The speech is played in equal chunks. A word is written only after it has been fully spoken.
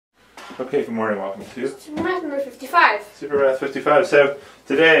Okay, good morning, welcome to SuperMath55. SuperMath55. So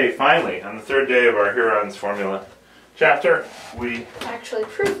today, finally, on the third day of our Huron's formula chapter, we actually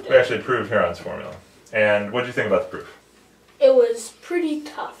proved it. We actually proved Huron's formula. And what did you think about the proof? It was pretty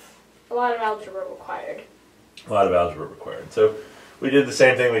tough. A lot of algebra required. A lot of algebra required. So we did the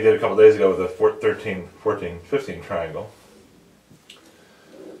same thing we did a couple days ago with a 13, 14, 15 triangle.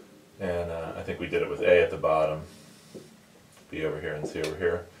 And I think we did it with A at the bottom, B over here and C over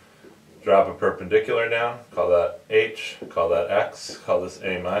here. Drop a perpendicular down, call that H, call that X, call this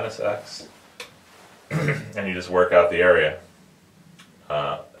A minus X, and you just work out the area.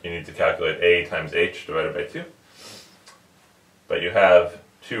 You need to calculate A times H divided by 2. But you have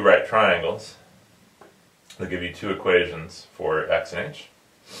two right triangles. They'll give you two equations for X and H.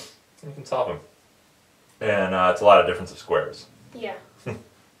 You can solve them. And it's a lot of difference of squares. Yeah.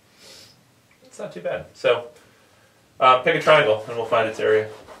 It's not too bad. So pick a triangle and we'll find its area.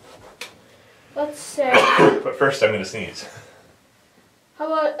 Let's say... But first I'm going to sneeze. How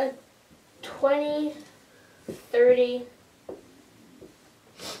about a 20, 30,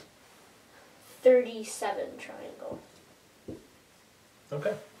 37 triangle?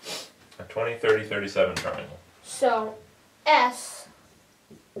 Okay. A 20, 30, 37 triangle. So, S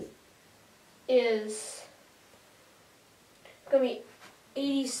is going to be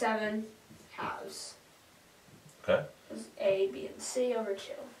 87 halves. Okay. Is A, B, and C over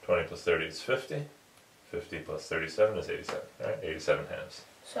 2. 20 plus 30 is 50. 50 plus 37 is 87. Alright, 87 halves.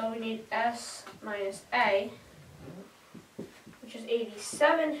 So we need S minus A, which is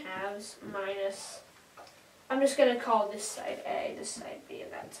 87 halves minus, I'm just going to call this side A, this side B,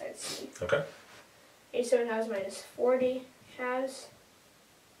 and that side C. Okay. 87 halves minus 40 halves,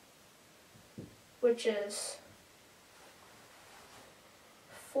 which is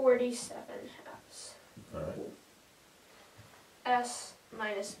 47 halves. Alright. S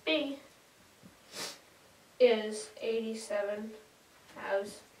minus B is 87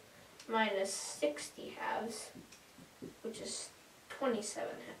 halves minus 60 halves, which is 27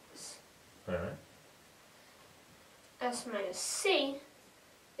 halves. Alright. S minus C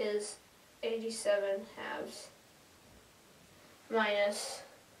is 87 halves minus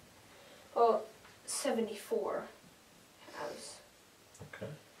 74 halves.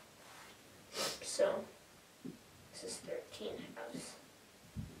 Okay. So this is 13 halves.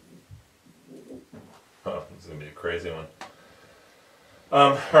 Oh, this is going to be a crazy one.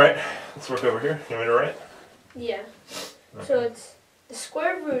 Alright, let's work over here. You want me to write? Yeah. Okay. So it's the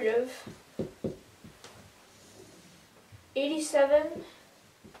square root of 87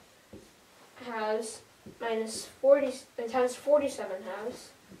 halves minus 40 times 47 halves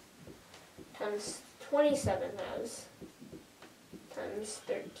times 27 halves times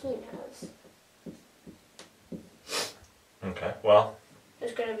 13 halves. Okay, well,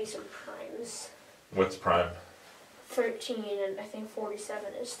 There's going to be some primes. what's prime? 13 and I think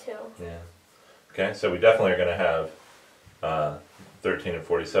 47 is too. Yeah. Okay, so we definitely are going to have 13 and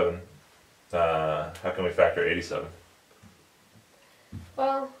 47. How can we factor 87?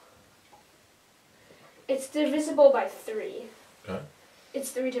 Well, it's divisible by 3. Okay. It's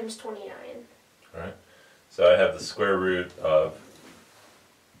 3 times 29. Alright. So I have the square root of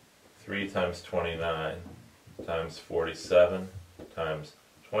 3 times 29 times 47 times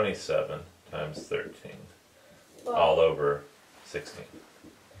 27 times 13. Well, All over 16.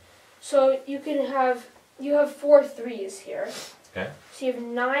 so you have 4 3's here. Okay. So you have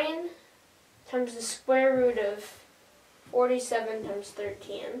 9 times the square root of 47 times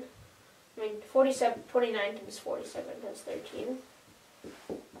 13. I mean 29 times 47 times 13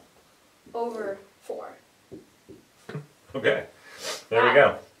 over 4. Okay. There we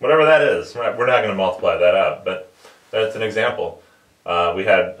go. Whatever that is. We're not going to multiply that out, but that's an example. We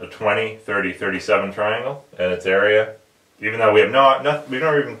had a 20, 30, 37 triangle, and its area, even though we have we've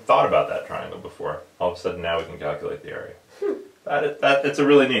never even thought about that triangle before. All of a sudden now we can calculate the area. It's a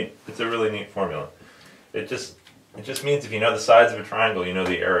really neat formula. It just means if you know the sides of a triangle, you know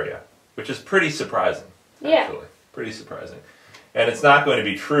the area, which is pretty surprising. Actually. Yeah. Pretty surprising. And it's not going to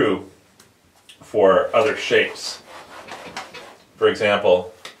be true for other shapes. For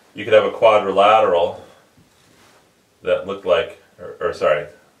example, you could have a quadrilateral that looked like, or sorry,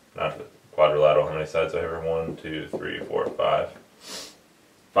 not the quadrilateral. How many sides do I have? 1, 2, 3, 4, 5.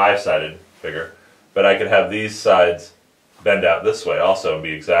 5-sided figure. But I could have these sides bend out this way also and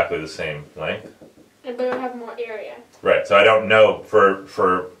be exactly the same length. But it'll have more area. Right, so I don't know,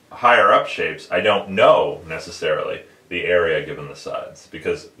 for higher up shapes, I don't know necessarily the area given the sides,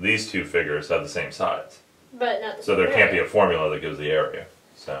 because these two figures have the same sides. But not the So same there can't be area. a formula that gives the area.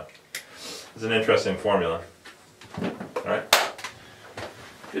 So it's an interesting formula. Alright.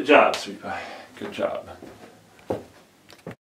 Good job, sweet pie. Good job.